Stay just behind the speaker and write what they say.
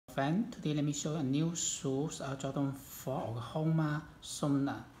Friend, today let me show you a new shoes Jordan 4 Oklahoma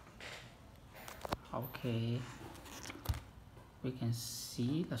summer. Okay, we can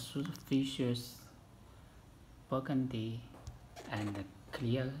see the shoes features burgundy and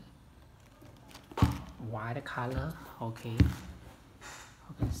clear white color. Okay,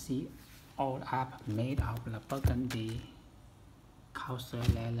 you can see all up made of the burgundy kaws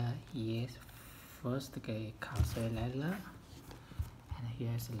leather. Yes, first the kaws leather. And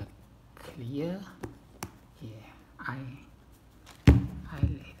here's the clear highlight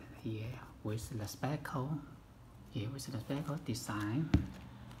here with the speckle. Here with the speckle design.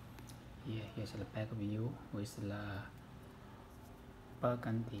 Here's the back view with the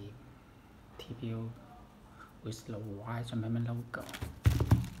burgundy TPU with the white Jumpman logo.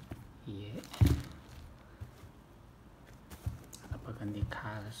 Here the burgundy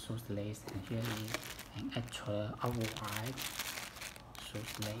color shoes lace, and here is an extra of white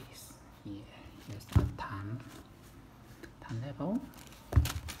shoes lace. Here's the tan level.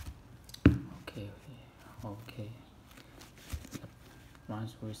 Okay. The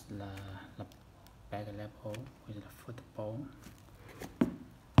ones with the back level with the football,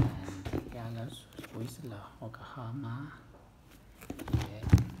 and the others with the Oklahoma.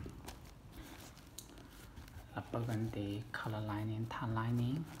 The burgundy color lining, tan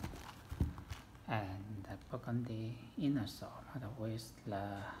lining, and the burgundy inner sole with the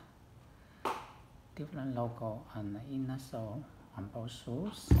different logo on the inner sole on both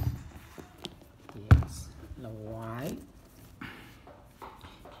shoes. Yes, the white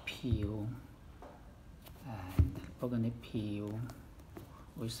peel and burgundy peel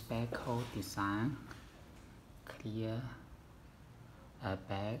with speckle design, clear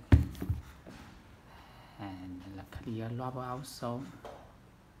back, and the clear rubber outsole.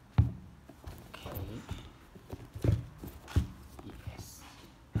 Okay. Yes.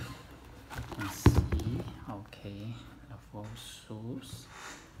 You can see. Okay. The full shoes.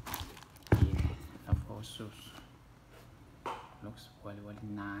 The full shoes looks very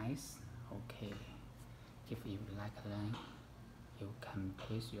nice. Okay. If you like them, you can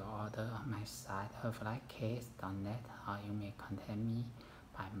place your order on my site herflycase.net, or you may contact me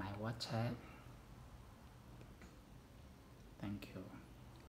by my WhatsApp. Thank you.